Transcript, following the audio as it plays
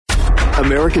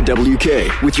America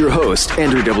WK with your host,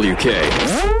 Andrew WK.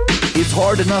 It's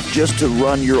hard enough just to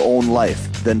run your own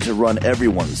life than to run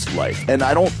everyone's life. And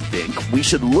I don't think we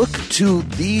should look to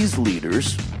these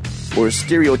leaders or a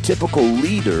stereotypical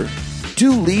leader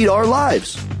to lead our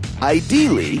lives.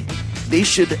 Ideally, they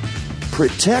should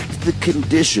protect the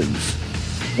conditions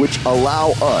which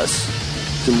allow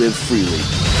us to live freely.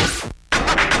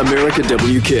 America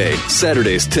WK,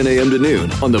 Saturdays 10 a.m. to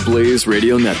noon on the Blaze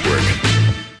Radio Network.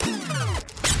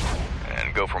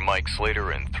 And go for Mike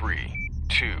Slater in 3,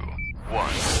 2, 1.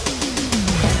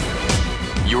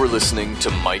 You're listening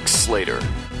to Mike Slater,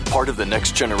 part of the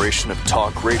next generation of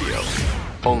talk radio,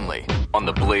 only on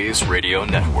the Blaze Radio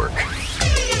Network.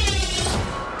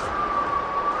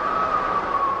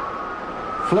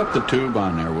 Flip the tube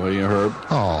on there, will you, Herb?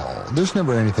 Oh, there's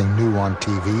never anything new on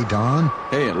TV, Don.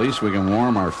 Hey, at least we can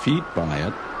warm our feet by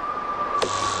it.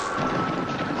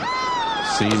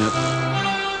 Seen it.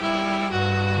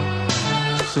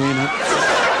 Seen it.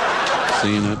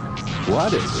 Seen it.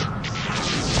 What is it?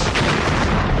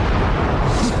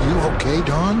 You okay,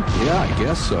 Don? Yeah, I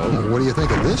guess so. Well, what do you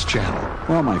think of this channel?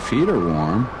 Well, my feet are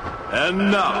warm.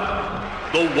 And now,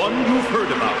 the one you've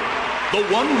heard about, the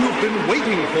one you've been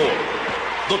waiting for,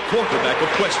 the quarterback of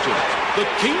questions, the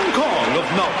King Kong of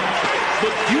knowledge, the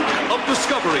Duke of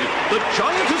discovery, the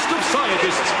giantest of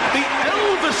scientists, the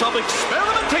Elvis of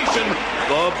experimentation,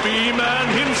 the B-Man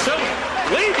himself.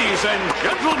 Ladies and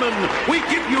gentlemen, we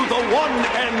give you the one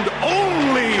and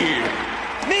only...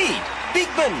 Me,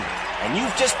 Beekman, and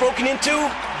you've just broken into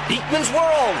Beekman's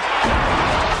World.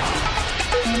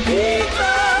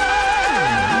 Beekman!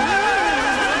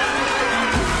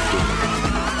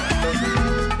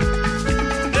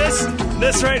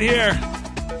 This right here,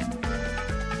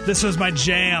 this was my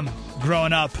jam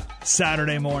growing up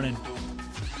Saturday morning.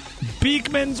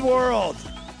 Beekman's World.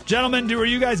 Gentlemen, were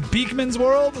you guys Beekman's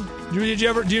World? Do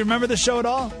you remember the show at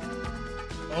all?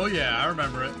 Oh, yeah, I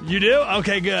remember it. You do?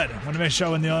 Okay, good. I want to make sure I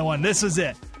wasn't the only one. This was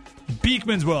it.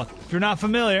 Beekman's World. If you're not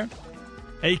familiar,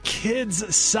 a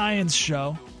kids' science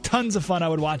show. Tons of fun. I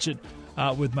would watch it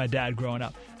with my dad growing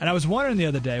up. And I was wondering the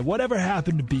other day, whatever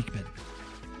happened to Beekman?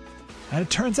 And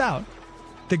it turns out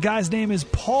the guy's name is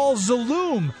Paul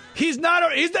Zaloom. He's not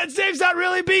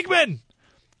really Beekman.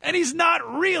 And he's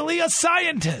not really a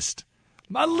scientist.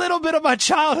 A little bit of my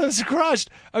childhood is crushed.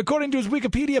 According to his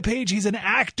Wikipedia page, he's an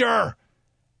actor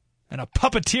and a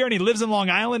puppeteer, and he lives in Long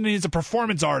Island, and he's a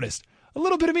performance artist. A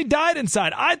little bit of me died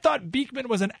inside. I thought Beekman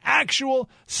was an actual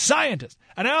scientist.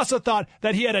 And I also thought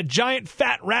that he had a giant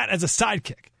fat rat as a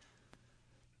sidekick.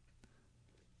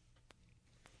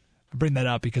 I bring that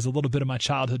up because a little bit of my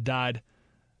childhood died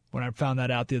when I found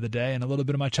that out the other day, and a little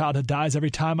bit of my childhood dies every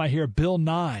time I hear Bill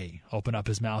Nye open up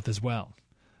his mouth as well.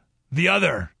 The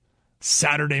other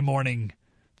Saturday morning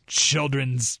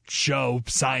children's show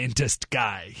scientist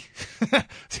guy.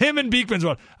 Him and Beekman's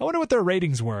World. I wonder what their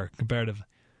ratings were comparatively.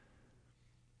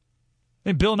 I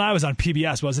mean, Bill Nye was on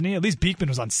PBS, wasn't he? At least Beekman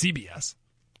was on CBS.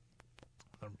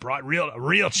 A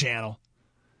real channel.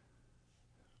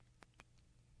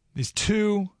 These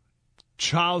two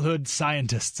childhood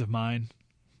scientists of mine.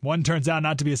 One turns out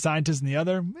not to be a scientist, and the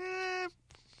other,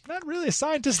 not really a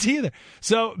scientist either.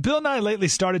 So Bill Nye lately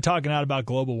started talking out about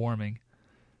global warming,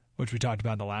 which we talked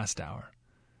about in the last hour.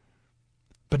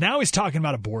 But now he's talking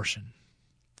about abortion.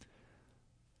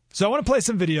 So I want to play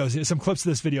some videos, some clips of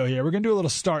this video here. We're going to do a little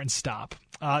start and stop.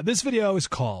 This video is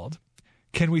called,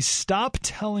 Can We Stop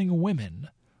Telling Women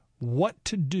What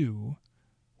to Do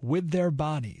with Their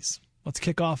Bodies? Let's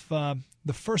kick off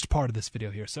the first part of this video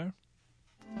here, sir.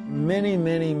 Many,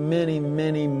 many, many,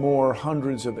 many more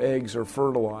hundreds of eggs are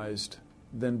fertilized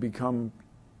than become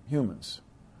humans.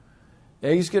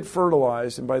 Eggs get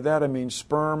fertilized, and by that I mean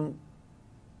sperm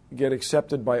get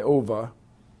accepted by ova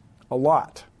a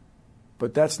lot.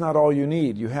 But that's not all you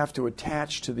need. You have to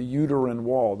attach to the uterine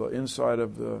wall, the inside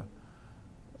of a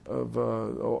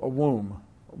womb,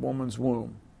 a woman's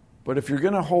womb. But if you're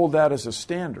going to hold that as a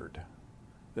standard,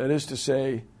 that is to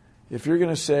say, if you're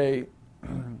going to say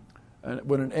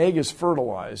when an egg is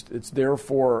fertilized, it's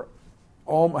therefore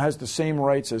has the same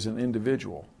rights as an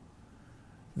individual,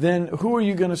 then whom are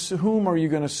you going to sue? Whom are you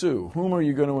going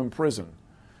to imprison?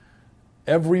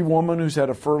 Every woman who's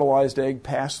had a fertilized egg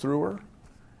pass through her?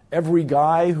 Every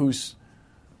guy whose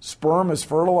sperm has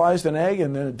fertilized an egg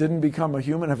and then it didn't become a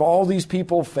human? Have all these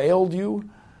people failed you?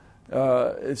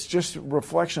 It's just a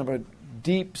reflection of a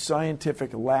deep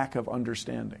scientific lack of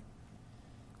understanding.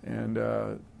 And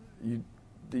you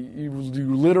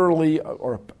literally,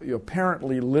 or you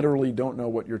apparently literally don't know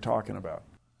what you're talking about.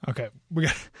 Okay, we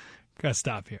got to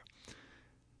stop here.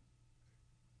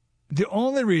 The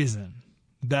only reason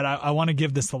that I want to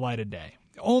give this the light of day.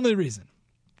 The only reason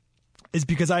is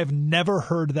because I have never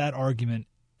heard that argument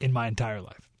in my entire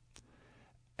life.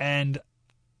 And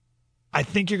I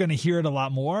think you're going to hear it a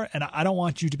lot more, and I don't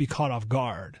want you to be caught off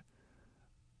guard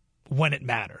when it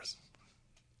matters.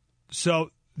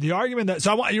 So the argument that,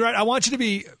 you're right, I want you to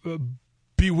be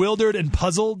bewildered and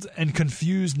puzzled and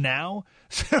confused now,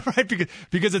 right?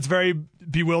 Because it's very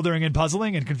bewildering and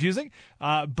puzzling and confusing.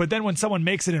 But then when someone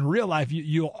makes it in real life,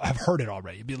 you'll have heard it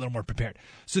already. You'll be a little more prepared.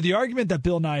 So the argument that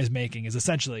Bill Nye is making is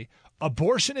essentially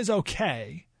abortion is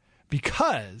okay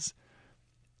because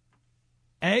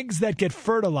eggs that get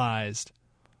fertilized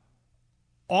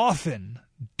often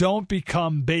don't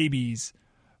become babies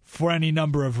for any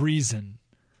number of reasons.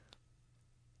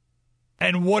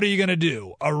 And what are you going to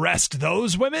do? Arrest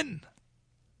those women?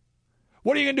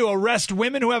 What are you going to do? Arrest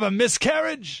women who have a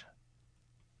miscarriage?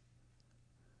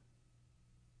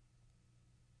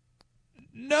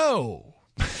 No.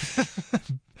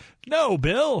 No,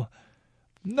 Bill.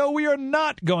 No, we are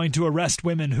not going to arrest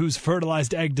women whose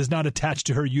fertilized egg does not attach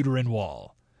to her uterine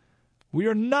wall. We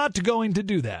are not going to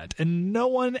do that. And no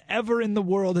one ever in the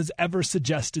world has ever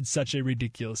suggested such a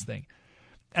ridiculous thing.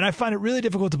 And I find it really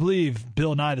difficult to believe,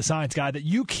 Bill Nye, the science guy, that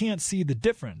you can't see the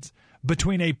difference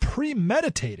between a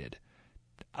premeditated,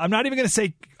 I'm not even going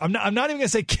to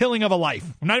say killing of a life.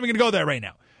 I'm not even going to go there right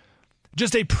now.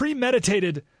 Just a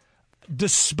premeditated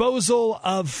disposal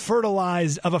of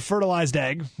a fertilized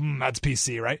egg. That's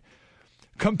PC, right?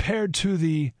 Compared to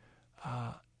the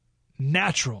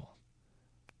natural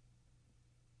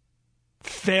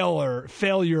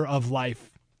failure of life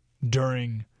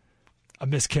during a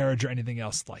miscarriage or anything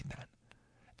else like that.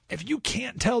 If you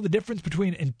can't tell the difference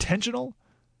between intentional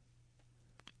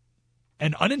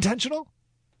and unintentional,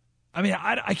 I mean,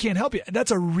 I can't help you. That's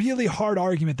a really hard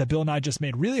argument that Bill Nye just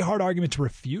made. Really hard argument to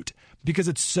refute because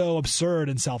it's so absurd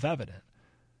and self-evident.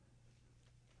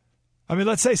 I mean,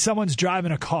 let's say someone's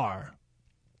driving a car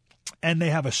and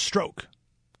they have a stroke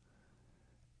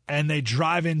and they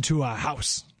drive into a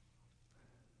house.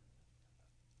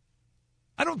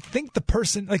 I don't think the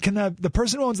person, can the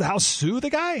person who owns the house sue the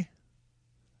guy?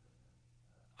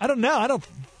 I don't know. I don't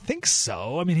think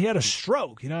so. I mean, he had a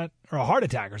stroke, or a heart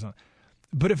attack or something.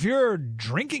 But if you're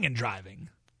drinking and driving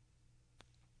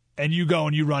and you go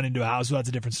and you run into a house, well, that's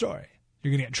a different story.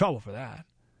 You're going to get in trouble for that.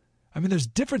 I mean, there's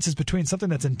differences between something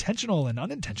that's intentional and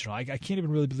unintentional. I can't even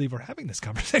really believe we're having this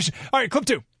conversation. All right, clip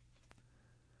 2.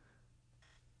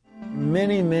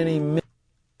 Many. And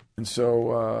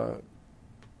so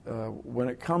when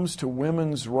it comes to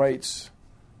women's rights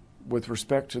with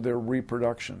respect to their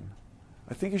reproduction,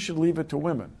 I think you should leave it to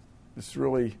women. It's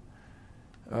really,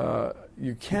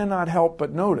 you cannot help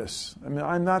but notice. I mean,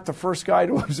 I'm not the first guy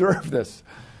to observe this.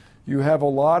 You have a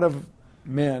lot of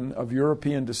men of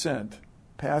European descent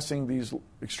passing these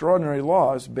extraordinary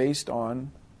laws based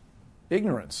on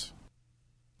ignorance.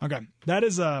 Okay, that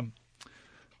is a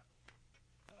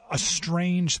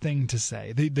strange thing to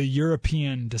say. The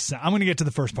European descent. I'm going to get to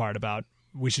the first part about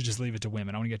we should just leave it to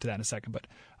women. I want to get to that in a second. But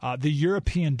the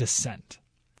European descent,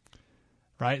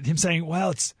 right? Him saying,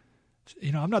 well, it's,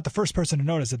 I'm not the first person to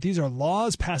notice that these are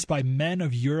laws passed by men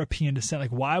of European descent.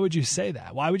 Like, why would you say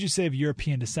that? Why would you say of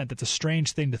European descent? That's a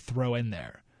strange thing to throw in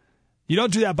there. You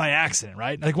don't do that by accident,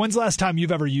 right? Like, when's the last time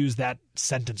you've ever used that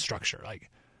sentence structure? Like,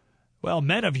 well,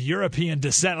 men of European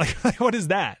descent. Like what is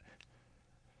that?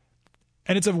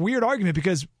 And it's a weird argument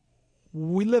because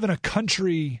we live in a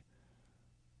country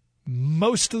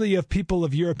mostly of people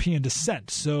of European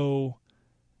descent. So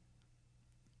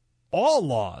all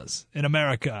laws in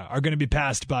America are going to be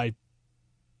passed by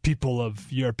people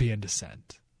of European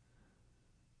descent.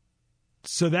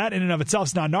 So that in and of itself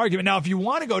is not an argument. Now, if you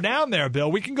want to go down there,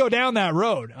 Bill, we can go down that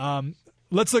road.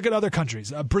 Let's look at other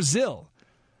countries. Brazil,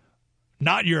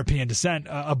 not European descent.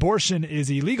 Abortion is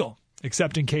illegal,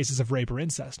 except in cases of rape or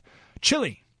incest.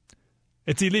 Chile,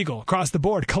 it's illegal across the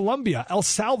board. Colombia, El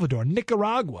Salvador,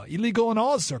 Nicaragua, illegal in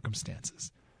all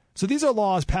circumstances. So these are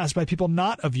laws passed by people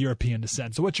not of European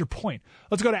descent. So what's your point?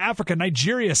 Let's go to Africa,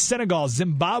 Nigeria, Senegal,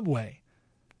 Zimbabwe.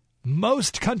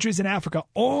 Most countries in Africa,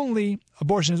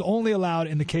 abortion is only allowed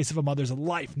in the case of a mother's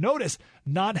life. Notice,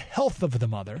 not health of the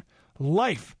mother,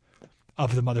 life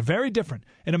of the mother. Very different.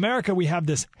 In America, we have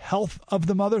this health of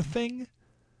the mother thing,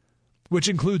 which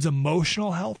includes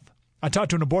emotional health. I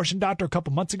talked to an abortion doctor a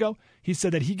couple months ago. He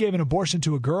said that he gave an abortion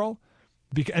to a girl,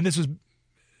 and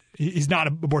he's not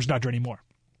an abortion doctor anymore.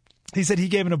 He said he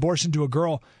gave an abortion to a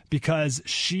girl because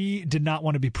she did not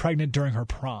want to be pregnant during her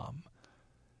prom.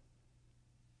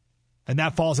 And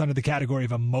that falls under the category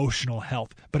of emotional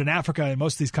health. But in Africa, in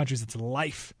most of these countries, it's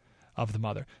life of the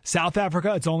mother. South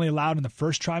Africa, it's only allowed in the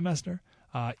first trimester.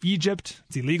 Egypt,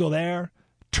 it's illegal there.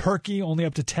 Turkey, only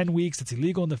up to 10 weeks. It's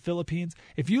illegal in the Philippines.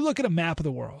 If you look at a map of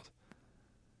the world,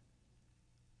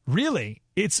 really,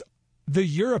 it's the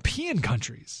European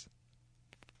countries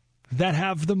that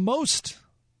have the most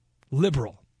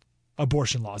liberal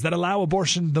abortion laws, that allow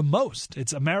abortion the most.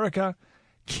 It's America,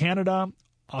 Canada,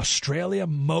 Australia,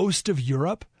 most of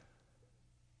Europe.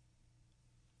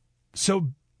 So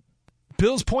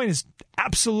Bill's point is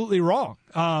absolutely wrong.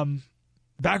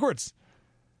 Backwards.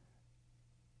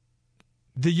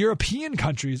 The European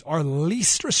countries are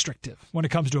least restrictive when it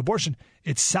comes to abortion.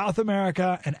 It's South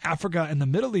America and Africa and the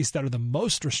Middle East that are the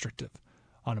most restrictive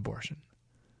on abortion.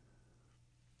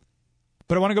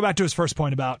 But I want to go back to his first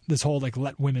point about this whole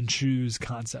let women choose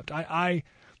concept. I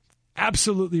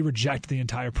absolutely reject the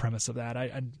entire premise of that.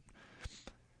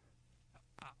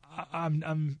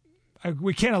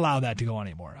 We can't allow that to go on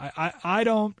anymore.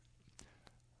 I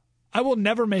will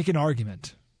never make an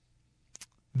argument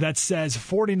that says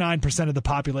 49% of the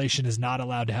population is not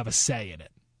allowed to have a say in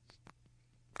it.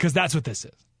 Because that's what this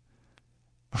is.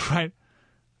 Right?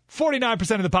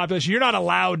 49% of the population, you're not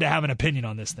allowed to have an opinion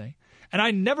on this thing. And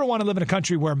I never want to live in a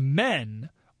country where men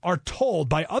are told,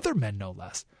 by other men no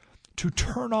less, to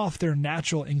turn off their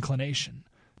natural inclination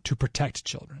to protect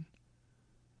children.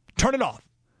 Turn it off.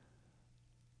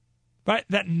 Right?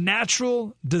 That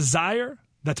natural desire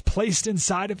that's placed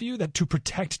inside of you that to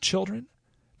protect children,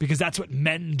 because that's what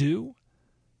men do,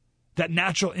 that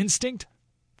natural instinct,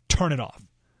 turn it off.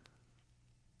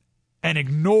 And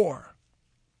ignore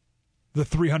the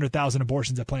 300,000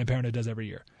 abortions that Planned Parenthood does every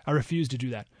year. I refuse to do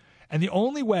that. And the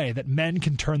only way that men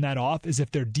can turn that off is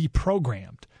if they're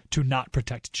deprogrammed to not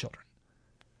protect children.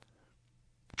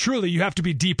 Truly, you have to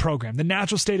be deprogrammed. The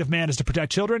natural state of man is to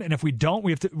protect children, and if we don't,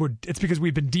 it's because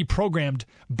we've been deprogrammed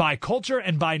by culture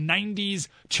and by 90s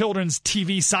children's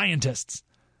TV scientists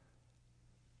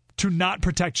to not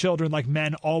protect children like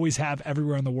men always have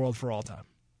everywhere in the world for all time.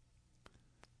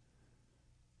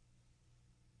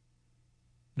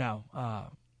 Now,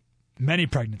 many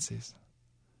pregnancies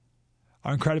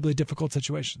are incredibly difficult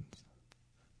situations.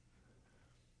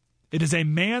 It is a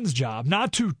man's job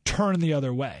not to turn the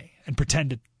other way and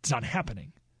pretend it's not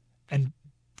happening and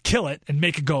kill it and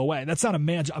make it go away. That's not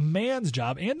a man's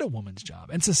job and a woman's job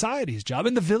and society's job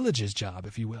and the village's job,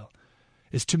 if you will,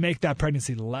 is to make that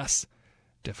pregnancy less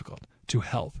difficult, to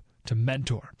help, to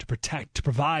mentor, to protect, to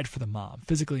provide for the mom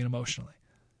physically and emotionally.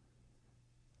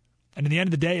 And in the end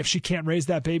of the day, if she can't raise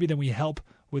that baby, then we help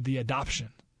with the adoption.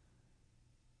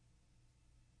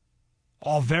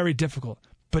 All very difficult,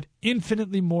 but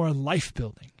infinitely more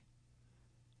life-building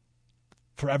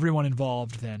for everyone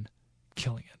involved than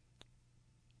killing it.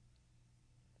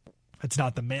 It's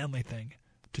not the manly thing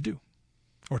to do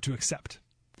or to accept.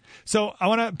 So I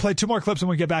want to play two more clips when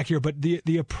we get back here, but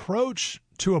the approach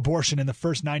to abortion in the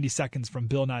first 90 seconds from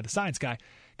Bill Nye the Science Guy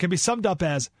can be summed up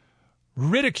as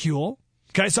ridicule.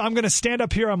 Okay, so I'm going to stand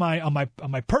up here on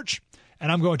my perch,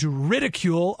 and I'm going to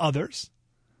ridicule others,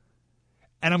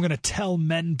 and I'm going to tell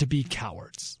men to be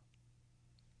cowards.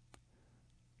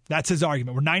 That's his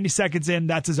argument. We're 90 seconds in.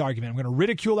 That's his argument. I'm going to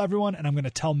ridicule everyone, and I'm going to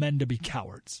tell men to be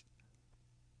cowards.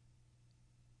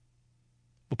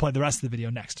 We'll play the rest of the video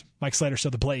next. Mike Slater, Show,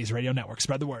 the Blaze Radio Network.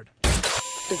 Spread the word.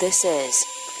 This is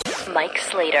Mike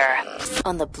Slater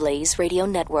on the Blaze Radio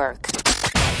Network.